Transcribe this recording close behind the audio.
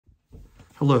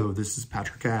Hello, this is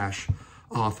Patrick Ashe,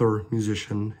 author,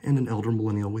 musician, and an elder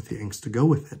millennial with the angst to go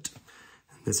with it.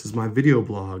 And this is my video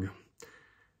blog.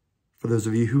 For those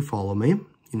of you who follow me,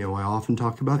 you know I often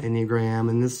talk about Enneagram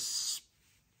and this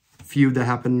feud that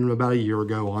happened about a year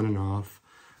ago on and off,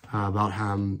 about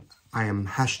how I am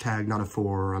hashtag not a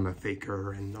 4, I'm a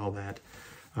faker and all that.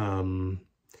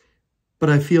 But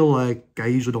I feel like I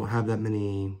usually don't have that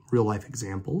many real life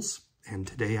examples, and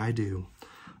today I do.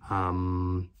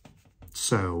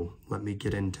 So let me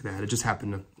get into that. It just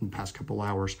happened in the past couple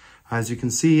hours. As you can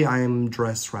see, I am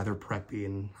dressed rather preppy,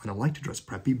 and I don't like to dress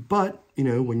preppy, but you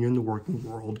know, when you're in the working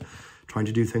world, trying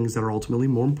to do things that are ultimately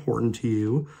more important to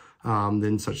you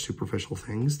than such superficial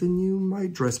things, then you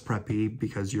might dress preppy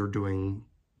because you're doing,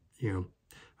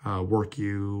 work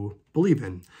you believe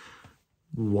in.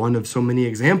 One of so many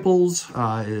examples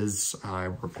is I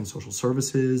work in social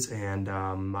services, and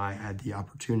I had the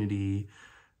opportunity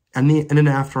in an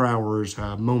after-hours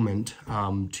moment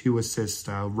to assist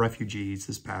refugees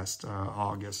this past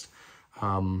August.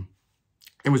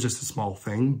 It was just a small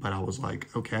thing, but I was like,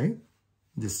 okay,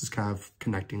 this is kind of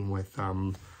connecting with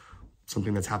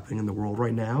something that's happening in the world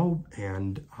right now,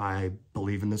 and I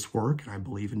believe in this work, and I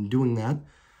believe in doing that.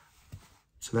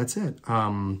 So that's it.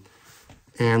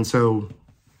 And so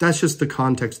that's just the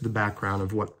context of the background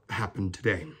of what happened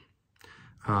today.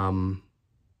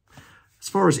 As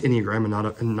far as Enneagram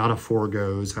and not a 4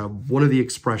 goes, one of the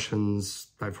expressions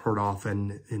I've heard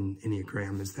often in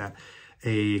Enneagram is that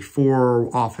a 4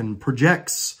 often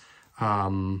projects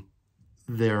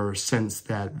their sense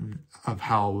of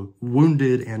how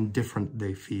wounded and different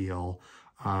they feel.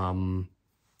 And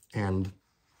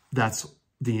that's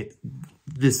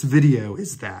this video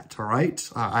is that, all right?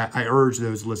 I urge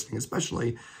those listening,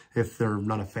 especially if they're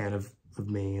not a fan of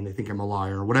me and they think I'm a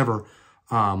liar or whatever,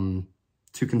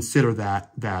 to consider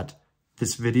that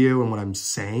this video and what I'm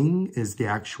saying is the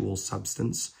actual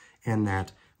substance, and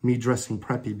that me dressing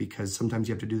preppy because sometimes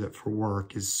you have to do that for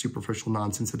work is superficial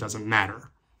nonsense. It doesn't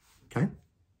matter. Okay?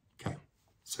 Okay.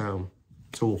 So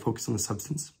we'll focus on the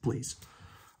substance, please.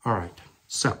 All right.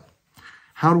 So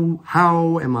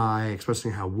how am I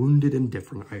expressing how wounded and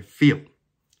different I feel?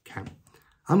 Okay.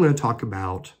 I'm going to talk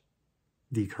about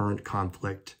the current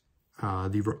conflict,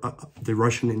 the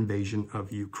Russian invasion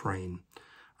of Ukraine.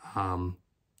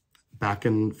 Back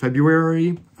in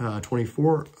February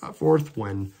 24th,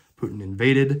 when Putin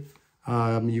invaded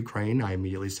Ukraine, I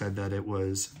immediately said that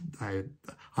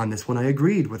on this one I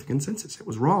agreed with the consensus. It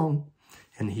was wrong,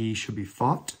 and he should be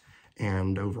fought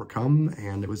and overcome.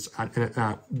 And it was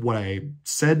what I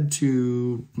said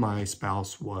to my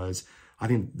spouse was, I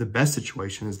think the best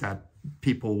situation is that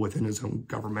people within his own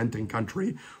government and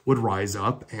country would rise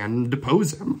up and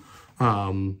depose him.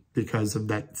 Because of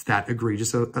that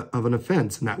egregious of an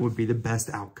offense, and that would be the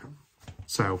best outcome.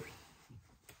 So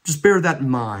just bear that in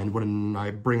mind when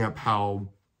I bring up how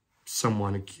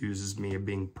someone accuses me of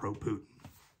being pro-Putin,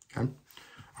 okay?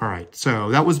 All right,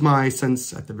 so that was my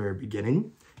sense at the very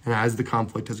beginning, and as the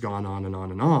conflict has gone on and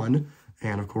on and on,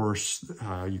 and of course,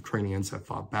 Ukrainians have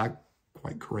fought back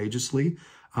quite courageously,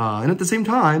 and at the same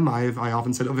time, I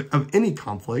often said of any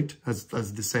conflict, as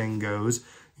the saying goes,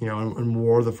 in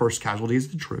war, the first casualty is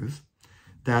the truth,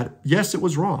 that yes, it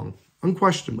was wrong,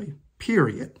 unquestionably,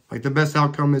 period. Like the best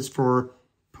outcome is for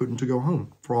Putin to go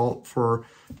home, for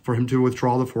him to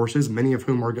withdraw the forces, many of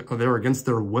whom are there against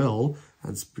their will.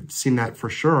 I've seen that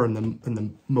for sure in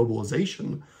the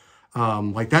mobilization.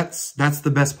 Like that's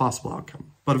the best possible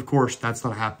outcome. But of course, that's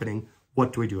not happening.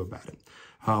 What do we do about it?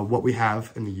 What we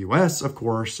have in the US, of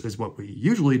course, is what we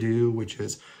usually do, which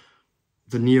is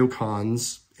the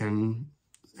neocons in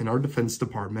our Defense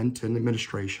Department and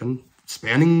administration,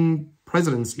 spanning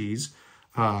presidencies,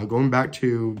 going back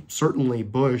to certainly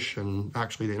Bush, and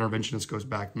actually the interventionist goes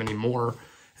back many more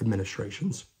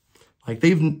administrations. Like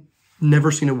they've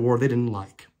never seen a war they didn't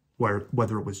like,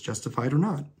 whether it was justified or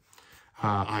not.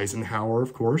 Eisenhower,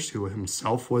 of course, who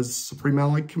himself was Supreme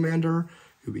Allied Commander,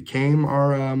 who became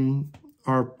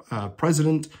our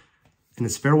president, in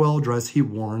his farewell address, he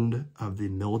warned of the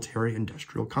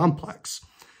military-industrial complex.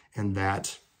 And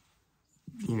that,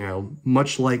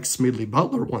 much like Smedley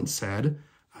Butler once said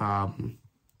around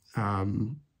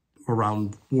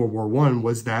World War I,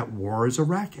 was that war is a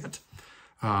racket.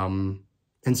 And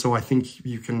so I think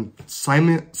you can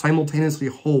simultaneously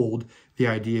hold the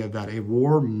idea that a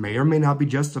war may or may not be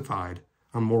justified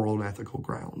on moral and ethical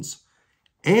grounds,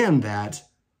 and that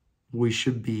we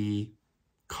should be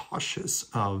cautious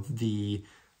of the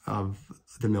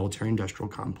military-industrial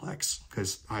complex,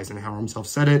 because Eisenhower himself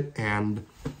said it, and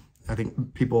I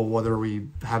think people, whether we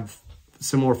have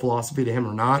similar philosophy to him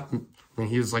or not, I mean,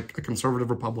 he was like a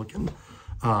conservative Republican,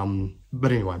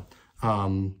 but anyway,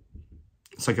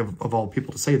 it's like of all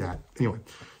people to say that. Anyway,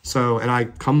 so, and I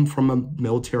come from a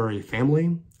military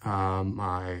family.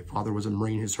 My father was a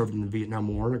Marine who served in the Vietnam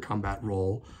War in a combat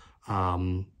role,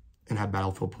 and had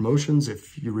battlefield promotions.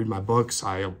 If you read my books,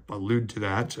 I allude to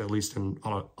that, at least in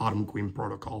Autumn Queen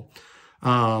Protocol.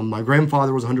 My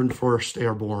grandfather was 101st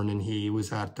Airborne, and he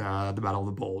was at the Battle of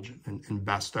the Bulge in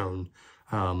Bastogne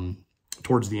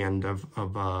towards the end of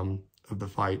the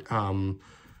fight.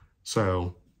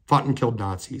 So fought and killed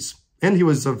Nazis. And he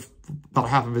was about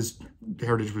half of his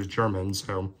heritage was German,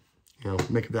 so, you know,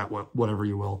 make of that whatever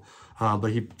you will.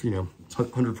 But he, you know,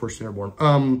 101st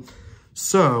Airborne.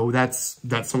 So that's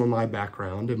some of my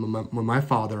background. And when my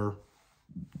father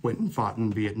went and fought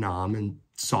in Vietnam and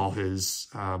saw his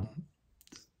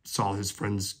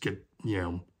friends get,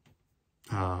 you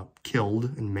know,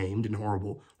 killed and maimed in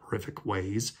horrific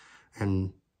ways,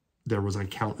 and there was an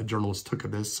account a journalist took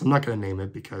of this. I'm not going to name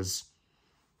it because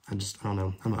I don't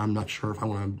know. I'm not sure if I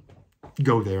want to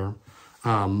go there.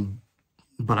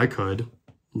 But I could.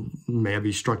 May I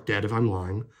be struck dead if I'm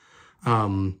lying.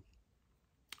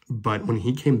 But when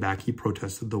he came back, he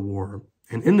protested the war.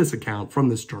 And in this account from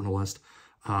this journalist,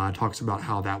 talks about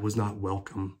how that was not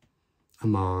welcome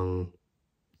among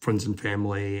friends and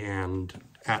family. And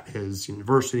at his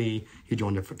university, he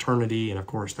joined a fraternity. And of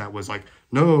course, that was like,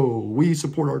 no, we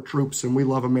support our troops and we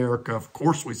love America. Of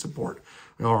course we support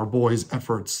our boys'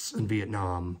 efforts in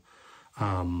Vietnam.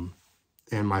 And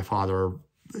my father,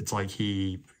 it's like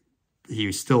he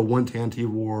still went to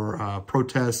anti-war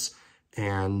protests,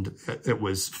 and it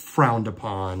was frowned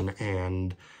upon,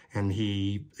 and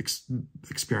he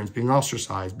experienced being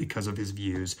ostracized because of his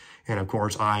views. And of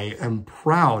course, I am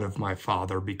proud of my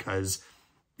father because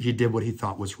he did what he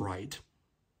thought was right.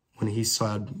 When he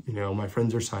said, you know, my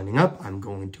friends are signing up, I'm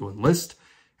going to enlist,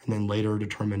 and then later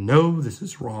determined, no, this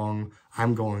is wrong,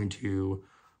 I'm going to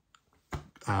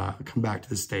come back to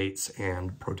the States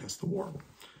and protest the war.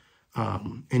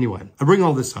 Anyway, I bring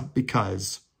all this up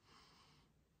because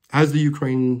as the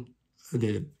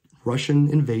Russian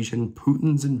invasion,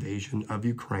 Putin's invasion of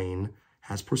Ukraine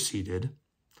has proceeded,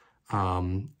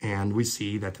 and we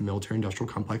see that the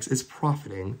military-industrial complex is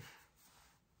profiting.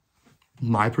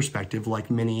 My perspective,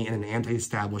 like many in an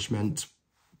anti-establishment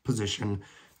position,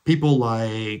 people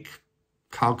like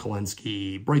Kyle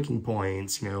Kalinske, Breaking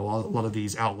Points, you know, a lot of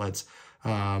these outlets,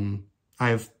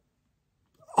 I've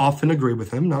often agreed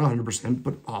with him, not 100%,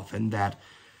 but often, that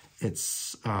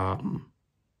it's,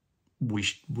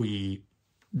 we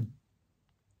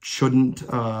shouldn't,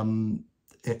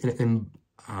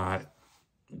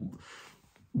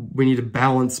 we need to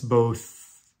balance both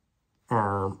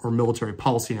our military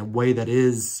policy in a way that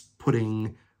is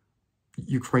putting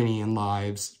Ukrainian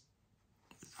lives,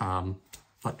 and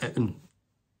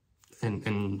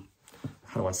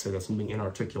how do I say this? I'm being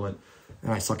inarticulate,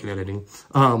 and I suck at editing.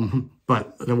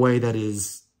 But in a way that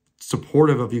is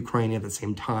supportive of Ukraine at the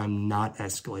same time, not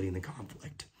escalating the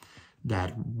conflict.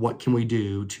 That what can we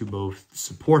do to both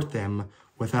support them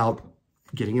without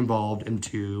getting involved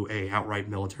into a outright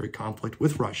military conflict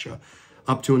with Russia,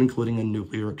 up to and including a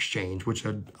nuclear exchange, which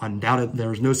undoubtedly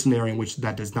there is no scenario in which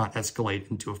that does not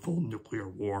escalate into a full nuclear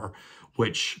war,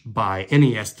 which by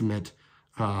any estimate,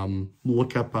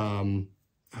 look up, who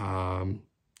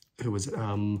was it?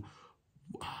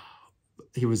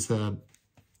 He was the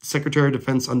Secretary of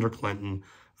Defense under Clinton,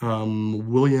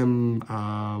 William,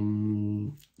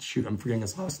 shoot, I'm forgetting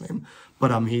his last name,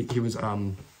 but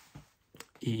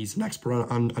he's an expert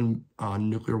on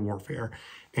nuclear warfare,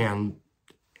 and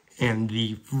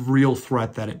the real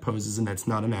threat that it poses, and that's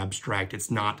not an abstract.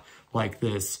 It's not like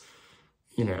this,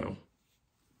 you know,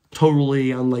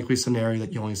 totally unlikely scenario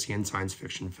that you only see in science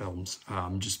fiction films.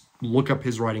 Just look up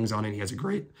his writings on it. He has a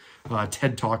great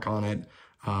TED Talk on it,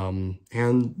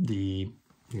 and the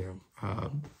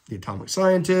atomic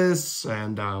scientists,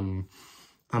 and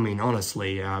I mean,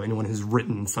 honestly, anyone who's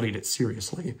written and studied it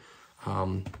seriously,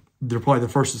 they're probably the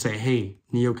first to say, hey,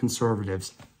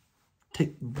 neoconservatives,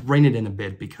 rein it in a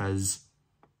bit, because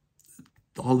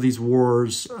all these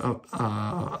wars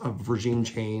of regime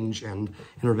change and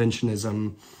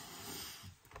interventionism,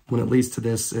 when it leads to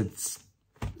this, it's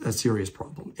a serious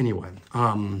problem. Anyway,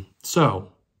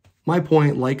 so my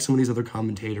point, like some of these other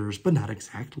commentators, but not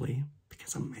exactly,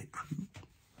 because I'm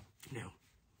you know,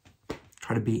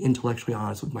 try to be intellectually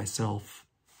honest with myself,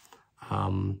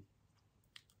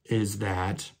 is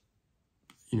that,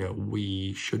 you know,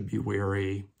 we should be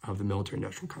wary of the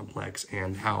military-industrial complex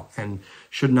and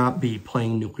should not be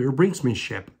playing nuclear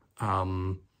brinksmanship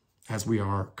as we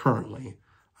are currently,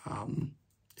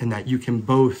 and that you can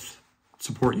both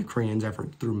support Ukraine's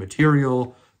effort through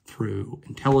material, through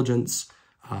intelligence,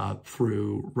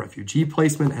 through refugee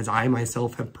placement, as I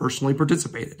myself have personally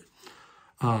participated,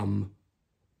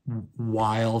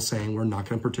 while saying we're not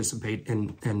going to participate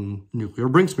in nuclear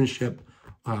brinksmanship.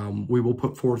 We will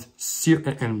put forth,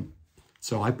 and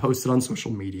so I posted on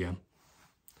social media,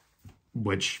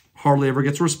 which hardly ever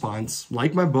gets a response,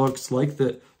 like my books, like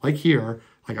here,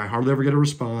 like I hardly ever get a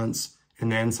response.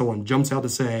 And then someone jumps out to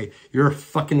say, you're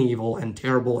fucking evil and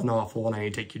terrible and awful, and I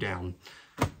need to take you down.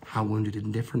 How wounded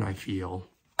and different I feel,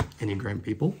 Enneagram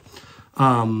people.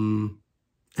 And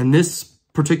this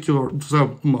particular, so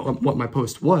what my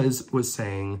post was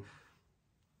saying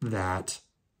that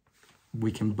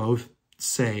we can both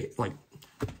say, like,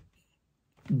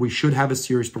 we should have a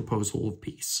serious proposal of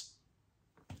peace.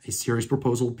 A serious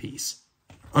proposal of peace.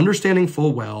 Understanding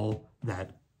full well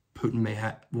that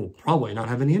Putin will probably not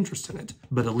have any interest in it,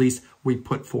 but at least we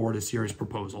put forward a serious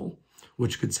proposal,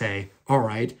 which could say, all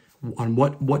right, on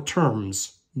what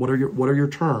terms? What are your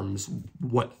terms?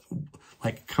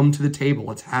 Come to the table.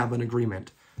 Let's have an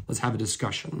agreement. Let's have a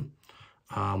discussion.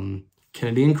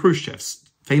 Kennedy and Khrushchev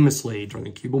famously during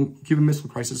the Cuban Missile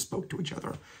Crisis spoke to each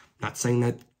other. Not saying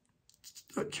that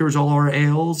cures all our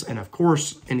ails, and of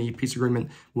course, any peace agreement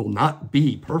will not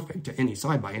be perfect to any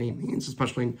side by any means,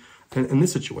 especially in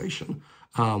this situation.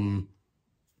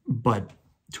 But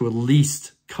to at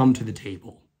least come to the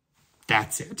table,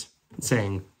 that's it.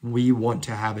 Saying we want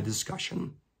to have a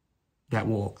discussion that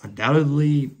will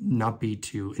undoubtedly not be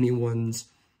to anyone's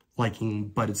liking,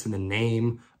 but it's in the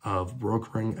name of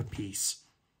brokering a peace,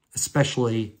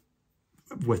 especially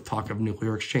with talk of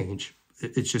nuclear exchange.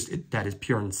 It's just, that is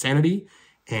pure insanity,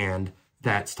 and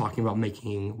that's talking about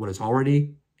making what is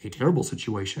already a terrible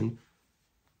situation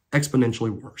exponentially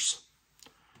worse.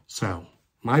 So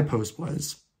my post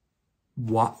was,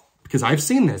 what? Because I've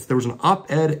seen this. There was an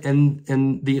op-ed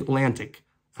in The Atlantic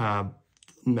a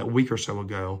week or so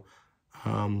ago.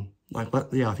 I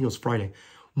think it was Friday,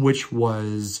 which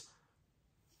was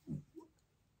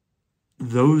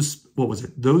those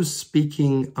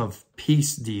speaking of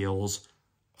peace deals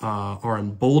are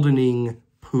emboldening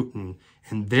Putin,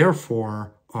 and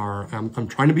therefore I'm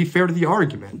trying to be fair to the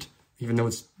argument, even though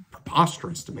it's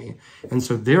preposterous to me, and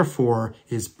so therefore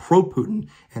is pro-Putin,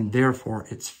 and therefore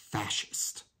it's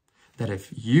fascist. That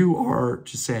if you are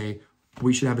to say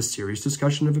we should have a serious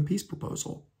discussion of a peace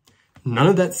proposal, none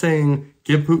of that saying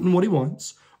give Putin what he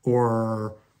wants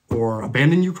or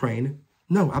abandon Ukraine.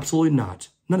 No, absolutely not.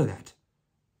 None of that.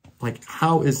 Like,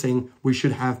 how is saying we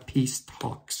should have peace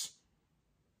talks?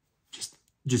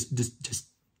 Just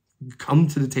come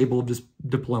to the table of this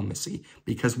diplomacy,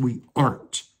 because we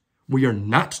aren't. We are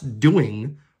not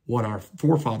doing what our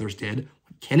forefathers did,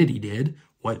 what Kennedy did,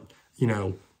 what,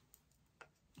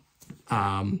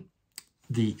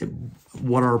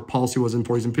 what our policy was in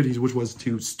 40s and 50s, which was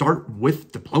to start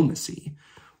with diplomacy.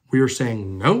 We are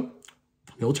saying, no,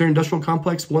 the military-industrial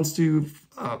complex wants to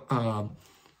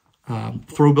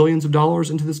throw billions of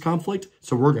dollars into this conflict,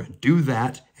 so we're going to do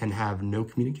that and have no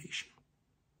communication.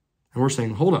 And we're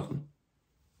saying, hold on,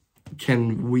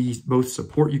 can we both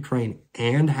support Ukraine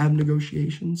and have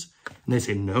negotiations? And they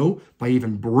say, no, by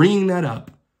even bringing that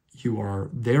up, you are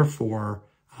therefore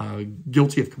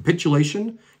guilty of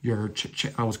capitulation.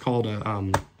 I was called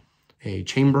a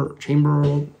Neville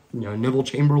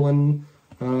Chamberlain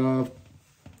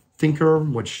thinker,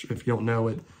 which, if you don't know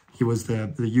it, he was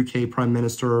the UK Prime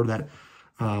Minister that,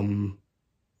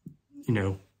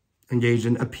 engaged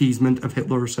in appeasement of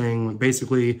Hitler, saying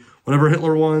basically whatever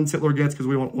Hitler wants, Hitler gets, because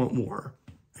we want war.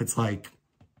 It's like,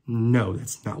 no,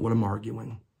 that's not what I'm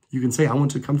arguing. You can say, I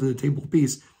want to come to the table of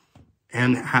peace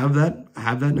and have that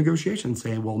negotiation.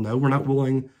 Say, well, no, we're not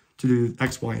willing to do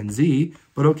X, Y, and Z,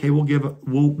 but okay, we're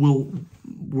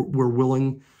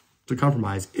willing to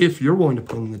compromise. If you're willing to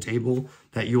put on the table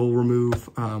that you'll remove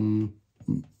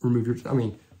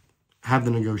have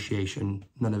the negotiation.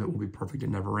 None of it will be perfect. It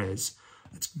never is.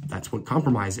 That's what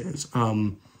compromise is.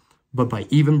 But by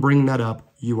even bringing that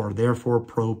up, you are therefore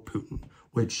pro-Putin,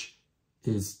 which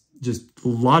is just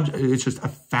it's just a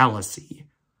fallacy.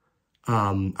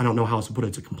 I don't know how else to put it.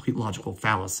 It's a complete logical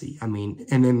fallacy. I mean,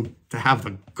 and then to have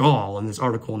the gall in this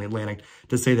article in The Atlantic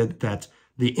to say that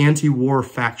the anti-war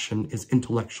faction is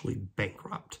intellectually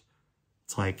bankrupt.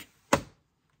 It's like, I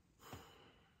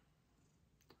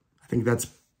think that's,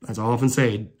 as I often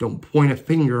say, don't point a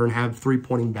finger and have three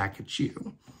pointing back at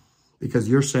you. Because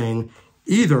you're saying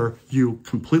either you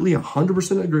completely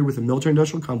 100% agree with the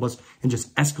military-industrial complex and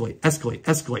just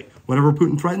escalate. Whatever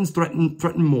Putin threatens,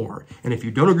 threaten more. And if you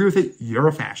don't agree with it, you're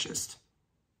a fascist.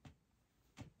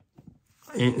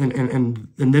 And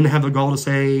then have the gall to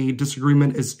say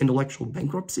disagreement is intellectual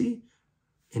bankruptcy.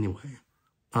 Anyway,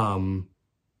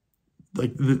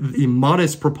 like the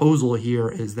modest proposal here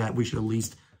is that we should at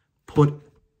least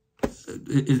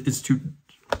is to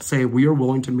say we are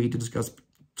willing to meet to discuss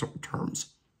terms.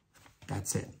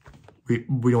 That's it.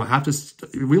 We don't have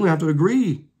to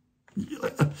agree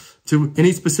to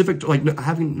any specific, like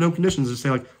having no conditions, to say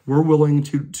like we're willing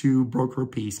to broker a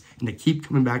peace and to keep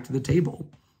coming back to the table.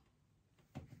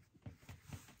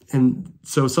 And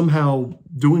so somehow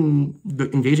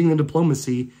engaging in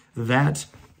diplomacy that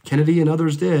Kennedy and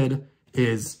others did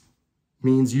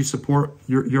means you support,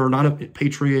 you're not a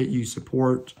patriot, you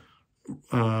support,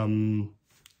 the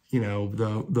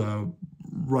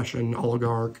Russian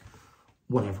oligarch,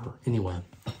 whatever. Anyway,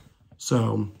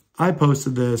 so I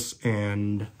posted this,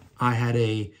 and I had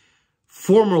a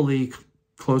formerly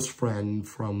close friend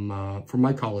from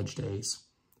my college days,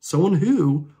 someone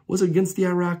who was against the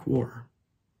Iraq War.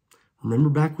 Remember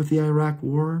back with the Iraq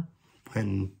War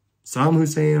when Saddam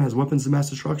Hussein has weapons of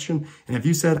mass destruction? And if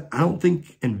you said, I don't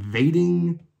think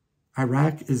invading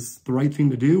Iraq is the right thing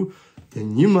to do,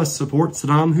 then you must support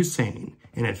Saddam Hussein.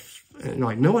 And if you're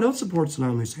like, no one else supports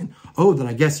Saddam Hussein, oh, then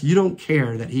I guess you don't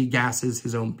care that he gasses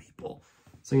his own people.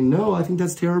 Saying, no, I think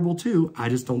that's terrible too. I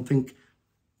just don't think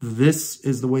this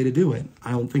is the way to do it.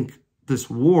 I don't think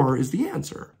this war is the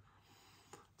answer.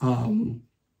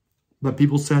 But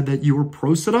people said that you were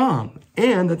pro-Saddam.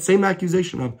 And that same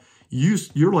accusation of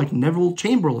you're like Neville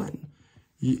Chamberlain.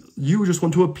 You just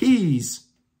want to appease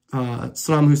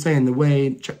Saddam Hussein the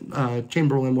way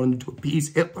Chamberlain wanted to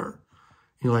appease Hitler.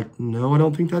 You're like, no, I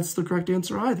don't think that's the correct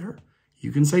answer either.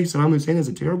 You can say Saddam Hussein is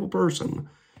a terrible person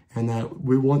and that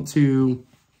we want to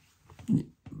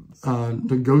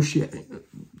negotiate.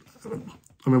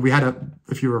 I mean, we had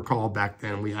if you recall back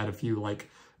then, we had a few like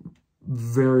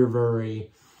very, very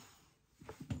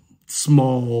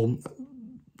small,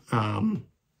 I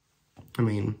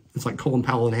mean, it's like Colin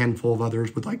Powell and a handful of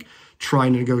others with like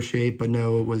trying to negotiate, but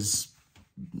no, it was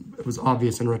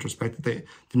obvious in retrospect that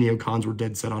the neocons were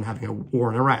dead set on having a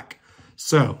war in Iraq.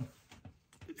 So,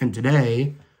 and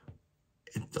today,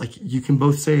 like you can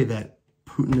both say that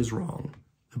Putin is wrong.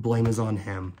 The blame is on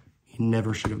him. He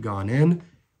never should have gone in.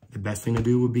 The best thing to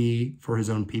do would be for his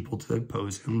own people to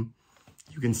oppose him.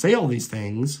 You can say all these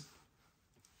things,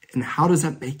 and how does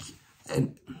that make you?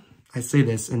 And I say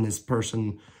this, and this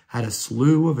person had a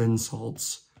slew of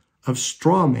insults of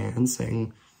straw man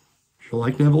saying, you're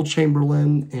like Neville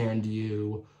Chamberlain and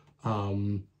you're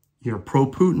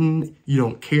pro-Putin. You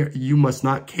don't care. You must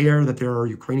not care that there are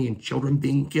Ukrainian children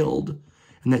being killed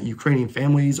and that Ukrainian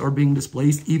families are being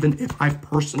displaced, even if I've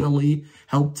personally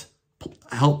helped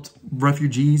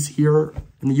refugees here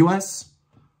in the U.S.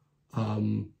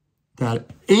 That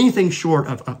anything short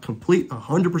of a complete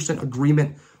 100%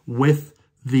 agreement with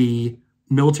the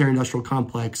military-industrial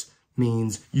complex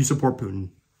means you support Putin.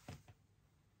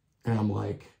 And I'm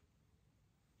like,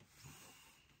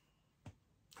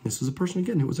 this was a person,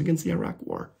 again, who was against the Iraq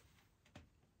War.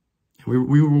 And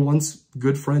we were once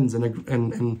good friends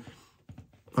and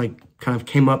like kind of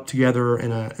came up together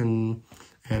in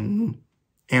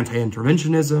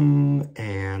anti-interventionism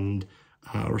and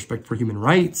respect for human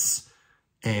rights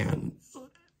and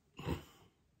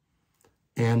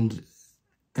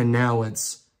now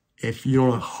it's, if you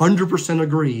don't 100%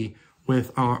 agree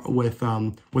with an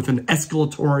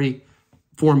escalatory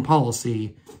foreign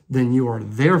policy, then you are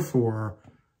therefore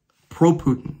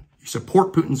pro-Putin. You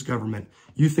support Putin's government.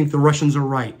 You think the Russians are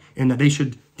right and that they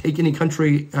should take any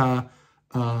country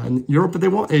in Europe that they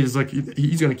want. It's like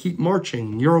he's going to keep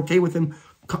marching. You're okay with him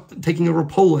taking over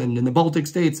Poland and the Baltic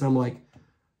states. And I'm like,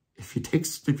 if he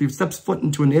steps foot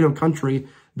into a NATO country,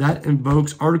 that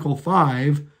invokes Article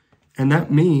 5. And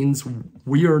that means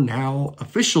we are now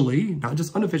officially, not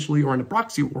just unofficially or in a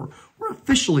proxy war, we're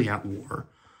officially at war.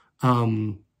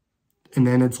 And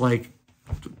then it's like,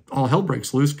 all hell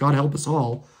breaks loose. God help us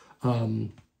all.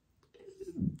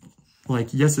 Like,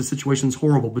 yes, the situation's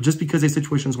horrible, but just because a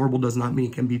situation's horrible does not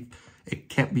mean it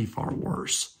can't be far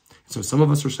worse. So some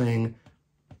of us are saying,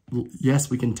 yes,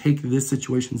 we can take this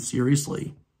situation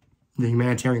seriously, the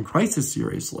humanitarian crisis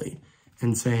seriously,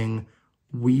 and saying,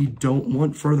 we don't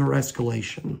want further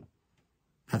escalation.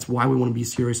 That's why we want to be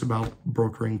serious about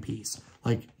brokering peace.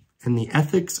 Like, in the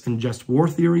ethics and just war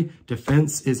theory,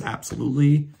 defense is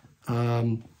absolutely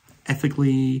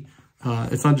ethically,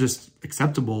 it's not just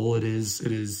acceptable, it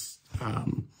is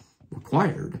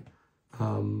required.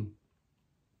 And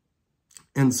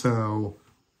so,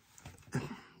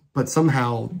 but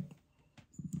somehow,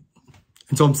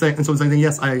 and so I'm saying,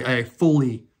 yes, I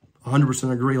fully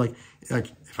 100% agree. Like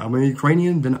if I'm a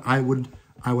Ukrainian, then I would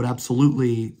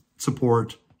absolutely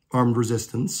support armed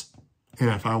resistance. And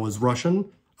if I was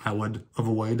Russian, I would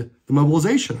avoid the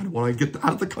mobilization. I want to get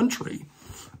out of the country.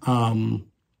 How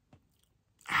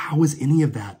is any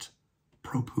of that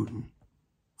pro-Putin?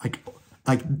 Like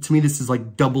to me, this is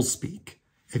like double speak.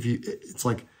 It's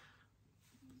like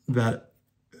that,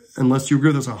 unless you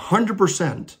agree with us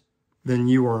 100%, then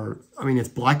you are, I mean, it's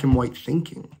black and white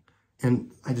thinking.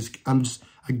 And I'm just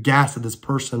aghast at this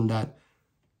person that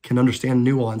can understand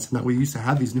nuance, and that we used to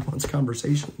have these nuanced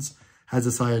conversations, has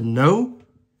decided, no,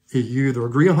 you either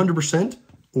agree 100%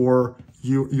 or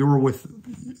you're with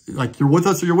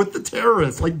us or you're with the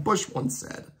terrorists, like Bush once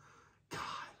said.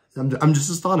 God, I'm just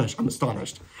astonished. I'm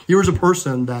astonished. Here's a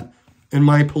person that in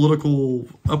my political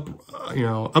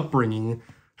upbringing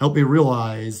helped me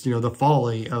realize, the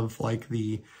folly of like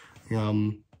the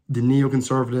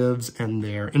neoconservatives and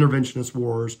their interventionist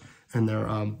wars and their,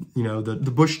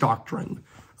 the Bush doctrine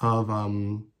of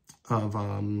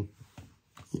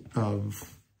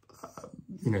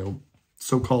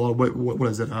so-called, what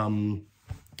is it?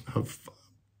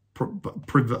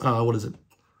 What is it?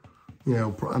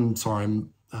 I'm sorry,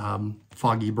 I'm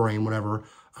foggy brain, whatever.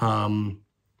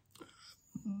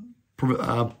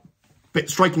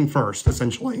 Striking first,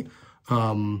 essentially.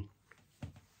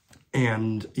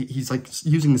 And he's like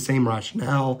using the same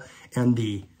rationale and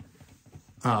the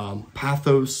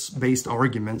pathos-based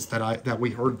arguments that we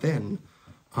heard then.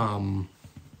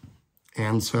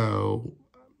 And so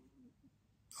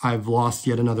I've lost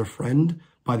yet another friend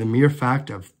by the mere fact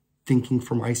of thinking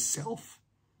for myself.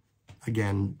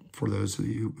 Again, for those of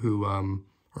you who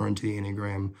are into the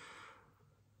Enneagram.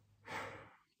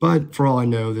 But for all I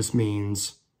know, this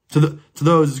means to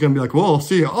those, it's going to be like, well,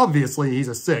 see, obviously he's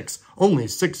a 6. Only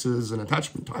 6s and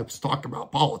attachment types talk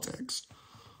about politics.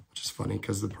 Which is funny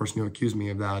because the person who accused me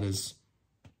of that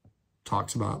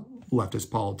talks about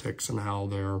leftist politics and how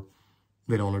they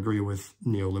don't agree with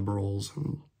neoliberals.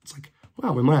 And it's like,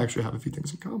 wow, we might actually have a few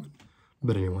things in common.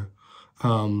 But anyway,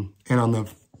 and on the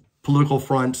political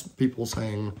front, people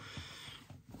saying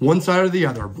one side or the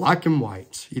other, black and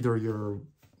white. Either you're,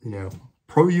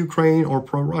 pro-Ukraine or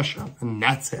pro-Russia, and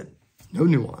that's it. No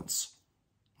nuance,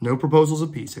 no proposals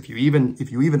of peace. If you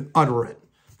even utter it,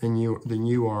 then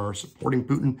you are supporting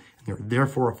Putin, and you're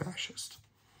therefore a fascist.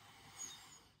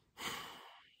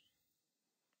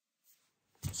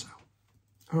 So,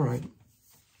 all right.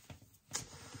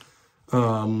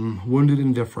 Wounded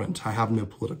indifferent. I have no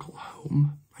political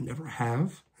home. I never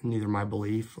have. Neither my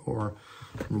belief or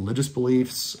religious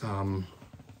beliefs.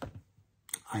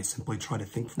 I simply try to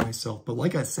think for myself. But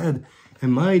like I said,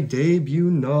 in my debut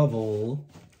novel,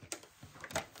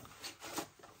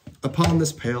 Upon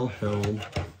This Pale Hill,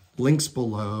 links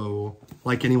below,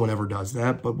 like anyone ever does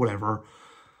that, but whatever.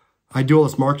 I do all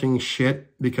this marketing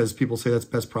shit because people say that's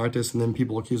best practice, and then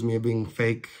people accuse me of being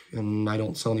fake, and I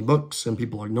don't sell any books, and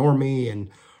people ignore me, and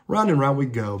round we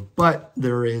go. But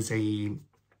there is a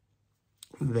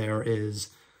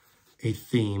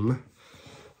theme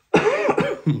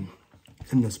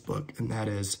in this book, and that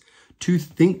is to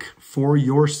think for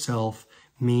yourself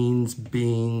means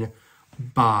being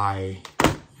by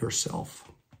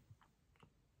yourself.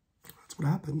 That's what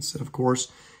happens. And of course,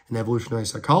 in evolutionary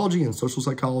psychology and social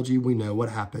psychology, we know what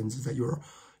happens is that you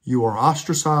are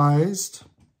ostracized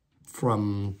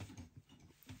from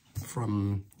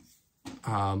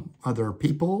other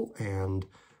people, and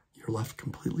you're left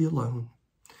completely alone.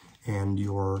 And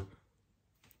your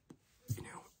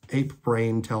ape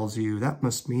brain tells you, that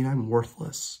must mean I'm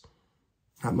worthless.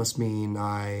 That must mean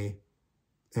I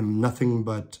am nothing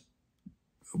but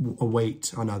a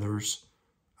weight on others.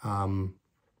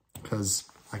 Because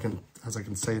as I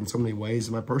can say in so many ways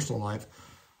in my personal life,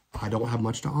 I don't have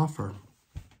much to offer.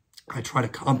 I try to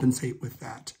compensate with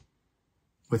that,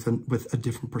 with a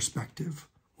different perspective.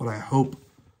 What I hope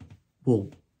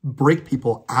will break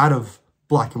people out of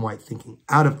black and white thinking,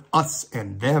 out of us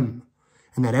and them.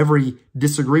 And that every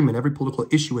disagreement, every political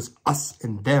issue is us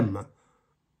and them.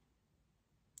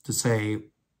 To say,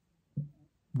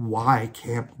 why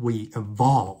can't we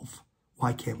evolve?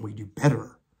 Why can't we do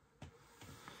better?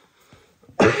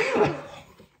 I'm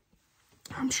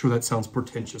sure that sounds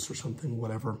pretentious or something,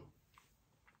 whatever.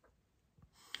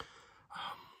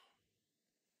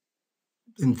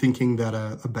 In thinking that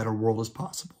a better world is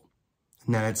possible.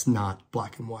 And that it's not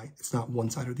black and white. It's not one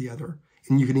side or the other.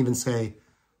 And you can even say,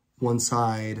 one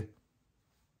side,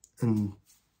 and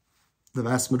the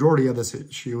vast majority of this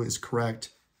issue is correct.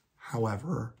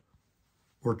 However,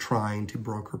 we're trying to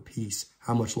broker peace.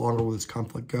 How much longer will this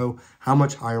conflict go? How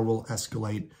much higher will it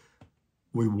escalate?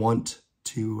 We want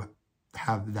to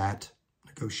have that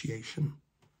negotiation.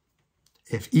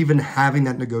 If even having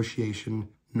that negotiation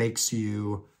makes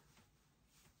you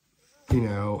you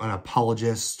know, an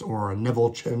apologist or a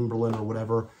Neville Chamberlain or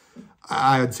whatever,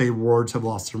 I'd say words have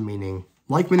lost their meaning.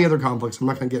 Like many other conflicts, I'm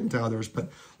not going to get into others,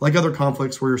 but like other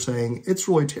conflicts where you're saying, it's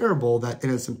really terrible that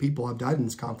innocent people have died in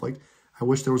this conflict. I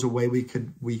wish there was a way we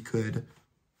could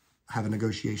have a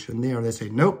negotiation there. And they say,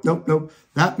 nope, nope, nope.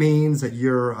 That means that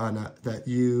that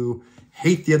you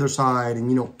hate the other side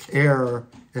and you don't care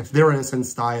if their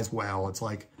innocents die as well. It's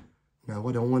like, no,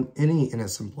 I don't want any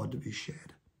innocent blood to be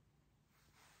shed.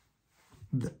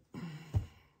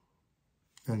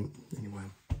 And anyway,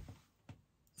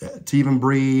 to even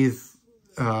breathe,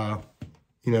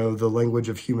 you know, the language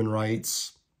of human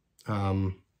rights.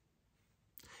 And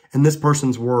this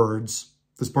person's words,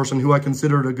 this person who I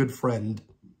considered a good friend,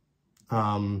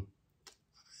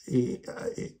 he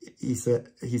said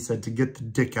to get the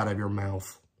dick out of your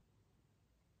mouth,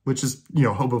 which is, you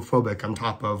know, homophobic on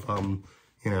top of,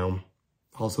 you know,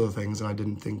 also the things. And I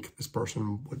didn't think this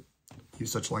person would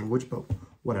use such language, but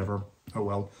whatever. Oh,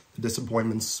 well, the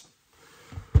disappointments,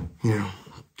 you know,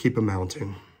 keep them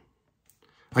mounting.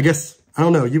 I guess, I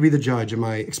don't know, you be the judge. Am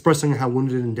I expressing how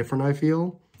wounded and indifferent I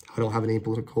feel? I don't have any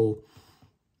political,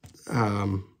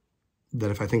 that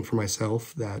if I think for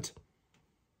myself that,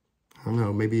 I don't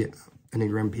know, maybe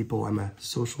Enneagram people, I'm a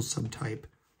social subtype.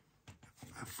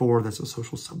 A 4, that's a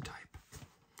social subtype.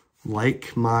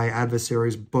 Like my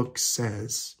adversary's book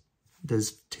says,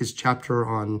 his chapter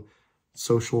on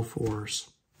social 4s.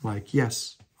 Like,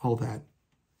 yes, all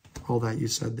that you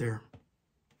said there.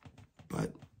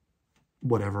 But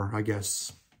whatever, I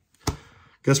guess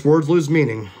words lose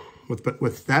meaning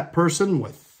with that person,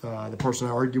 with the person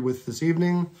I argued with this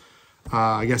evening.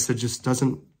 I guess it just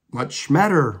doesn't much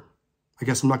matter. I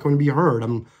guess I'm not going to be heard.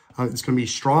 It's going to be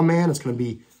straw man. It's going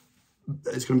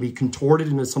to be contorted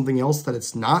into something else that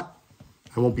it's not.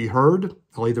 I won't be heard.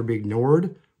 I'll either be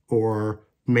ignored or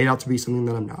made out to be something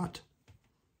that I'm not.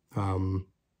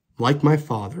 Like my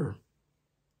father,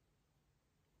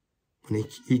 when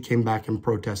he came back and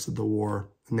protested the war,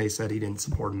 and they said he didn't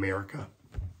support America.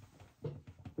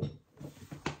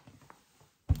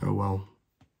 Oh, well.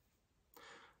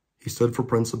 He stood for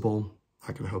principle.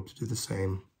 I can hope to do the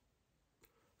same.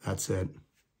 That's it.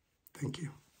 Thank you.